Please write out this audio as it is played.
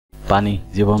পানি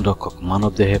জীবন রক্ষক।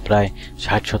 মানবদেহে প্রায়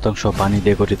 60% পানি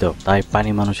দিয়ে গঠিত, তাই পানি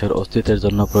মানুষের অস্তিত্বের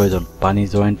জন্য প্রয়োজন। পানি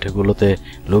জয়েন্টগুলোতে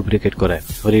লুব্রিকেট করে,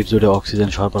 শরীর জুড়ে অক্সিজেন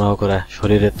সরবরাহ করে,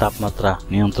 শরীরের তাপমাত্রা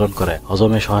নিয়ন্ত্রণ করে,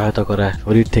 হজমে সহায়তা করে,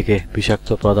 শরীর থেকে বিষাক্ত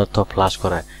পদার্থ ফ্লাশ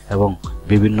করে এবং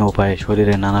বিভিন্ন উপায়ে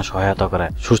শরীরে নানা সহায়তা করে।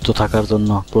 সুস্থ থাকার জন্য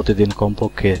প্রতিদিন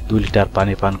কমপক্ষে 2 লিটার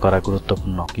পানি পান করা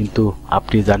গুরুত্বপূর্ণ। কিন্তু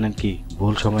আপনি জানেন কি,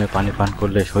 ভুল সময়ে পানি পান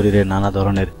করলে শরীরে নানা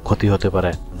ধরনের ক্ষতি হতে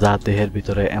পারে, যা দেহের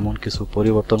ভিতরে এমন কিছু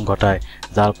পরিবর্তন ঘটায়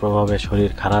যার প্রভাবে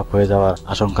শরীর খারাপ হয়ে যাওয়ার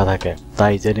আশঙ্কা থাকে।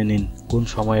 তাই জেনে নিন কোন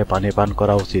সময়ে পানি পান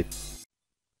করা উচিত।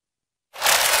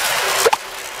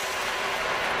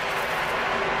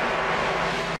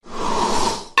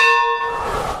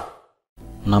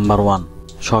 নাম্বার 1,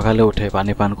 সকালে উঠে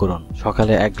পানি পান করুন।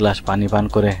 সকালে 1 গ্লাস পানি পান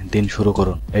করে দিন শুরু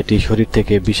করুন। এটি শরীর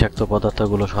থেকে বিষাক্ত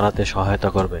পদার্থগুলো সরাতে সহায়তা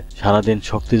করবে, সারাদিন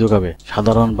শক্তি যোগাবে।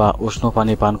 সাধারণ বা উষ্ণ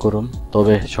পানি পান করুন,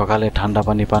 তবে সকালে ঠান্ডা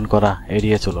পানি পান করা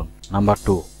এড়িয়ে চলুন। নাম্বার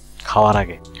 2, খাওয়ার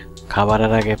আগে।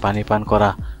 খাবারের আগে পানি পান করা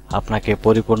আপনাকে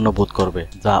পরিপূর্ণ বোধ করবে,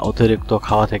 যা অতিরিক্ত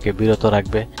খাওয়া থেকে বিরত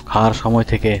রাখবে। খাওয়ার সময়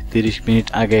থেকে 30 মিনিট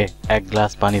আগে 1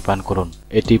 গ্লাস পানি পান করুন।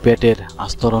 এটি পেটের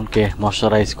আস্তরণকে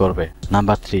ময়শ্চারাইজ করবে।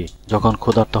 নাম্বার 3, যখন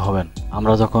ক্ষুধার্ত হবেন।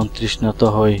 আমরা যখন তৃষ্ণার্ত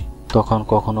হই তখন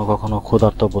কখনো কখনো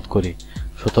ক্ষুধার্ত বোধ করি।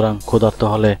 সুতরাং ক্ষুধার্ত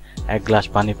হলে 1 গ্লাস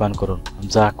পানি পান করুন,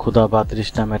 যা ক্ষুধা বা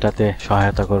তৃষ্ণা মেটাতে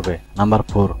সহায়তা করবে। নাম্বার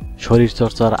 4, শরীর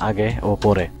চর্চার আগে ও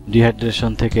পরে।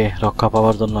 ডিহাইড্রেশন থেকে রক্ষা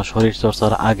পাওয়ার জন্য শরীর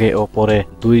চর্চার আগে ও পরে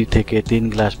 2 থেকে 3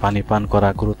 গ্লাস পানি পান করা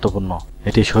গুরুত্বপূর্ণ।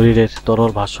 এটি শরীরের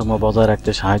তরল ভারসাম্য বজায়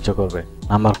রাখতে সাহায্য করবে।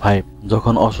 নাম্বার 5,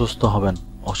 যখন অসুস্থ হবেন।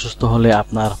 অসুস্থ হলে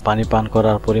আপনার পানি পান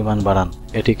করার পরিমাণ বাড়ান।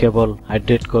 এটি কেবল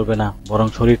হাইড্রেট করবে না, বরং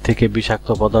শরীর থেকে বিষাক্ত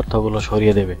পদার্থগুলো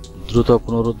সরিয়ে দেবে, দ্রুত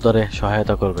পুনরুদ্ধারে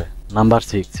সহায়তা করবে। নাম্বার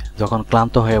 6, যখন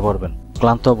ক্লান্ত হয়ে পড়বেন।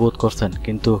 ক্লান্ত বোধ করছেন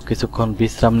কিন্তু কিছুক্ষণ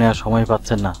বিশ্রাম নেওয়ার সময়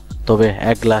পাচ্ছেন না, তবে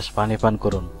 1 গ্লাস পানি পান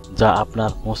করুন, যা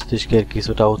আপনার মস্তিষ্কের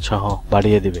কিছুটা উৎসাহ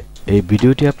বাড়িয়ে দিবে। এই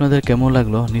ভিডিওটি আপনাদের কেমন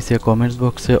লাগলো নিচে কমেন্টস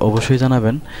বক্সে অবশ্যই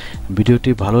জানাবেন।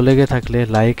 ভিডিওটি ভালো লেগে থাকলে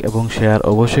লাইক এবং শেয়ার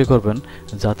অবশ্যই করবেন,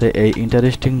 যাতে এই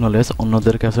ইন্টারেস্টিং নলেজ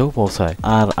অন্যদের কাছেও পৌঁছায়।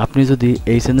 আর আপনি যদি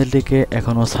এই চ্যানেলটিকে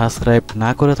এখনও সাবস্ক্রাইব না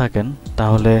করে থাকেন,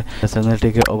 তাহলে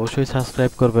চ্যানেলটিকে অবশ্যই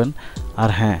সাবস্ক্রাইব করবেন। আর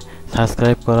হ্যাঁ,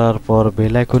 সাবস্ক্রাইব করার পর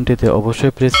বেল আইকনটিতে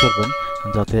অবশ্যই প্রেস করবেন,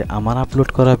 যাতে আমার আপলোড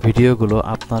করা ভিডিওগুলো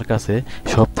আপনার কাছে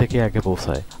সবথেকে আগে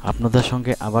পৌঁছায়। আপনাদের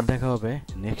সঙ্গে আবার দেখা হবে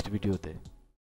নেক্সট ভিডিওতে।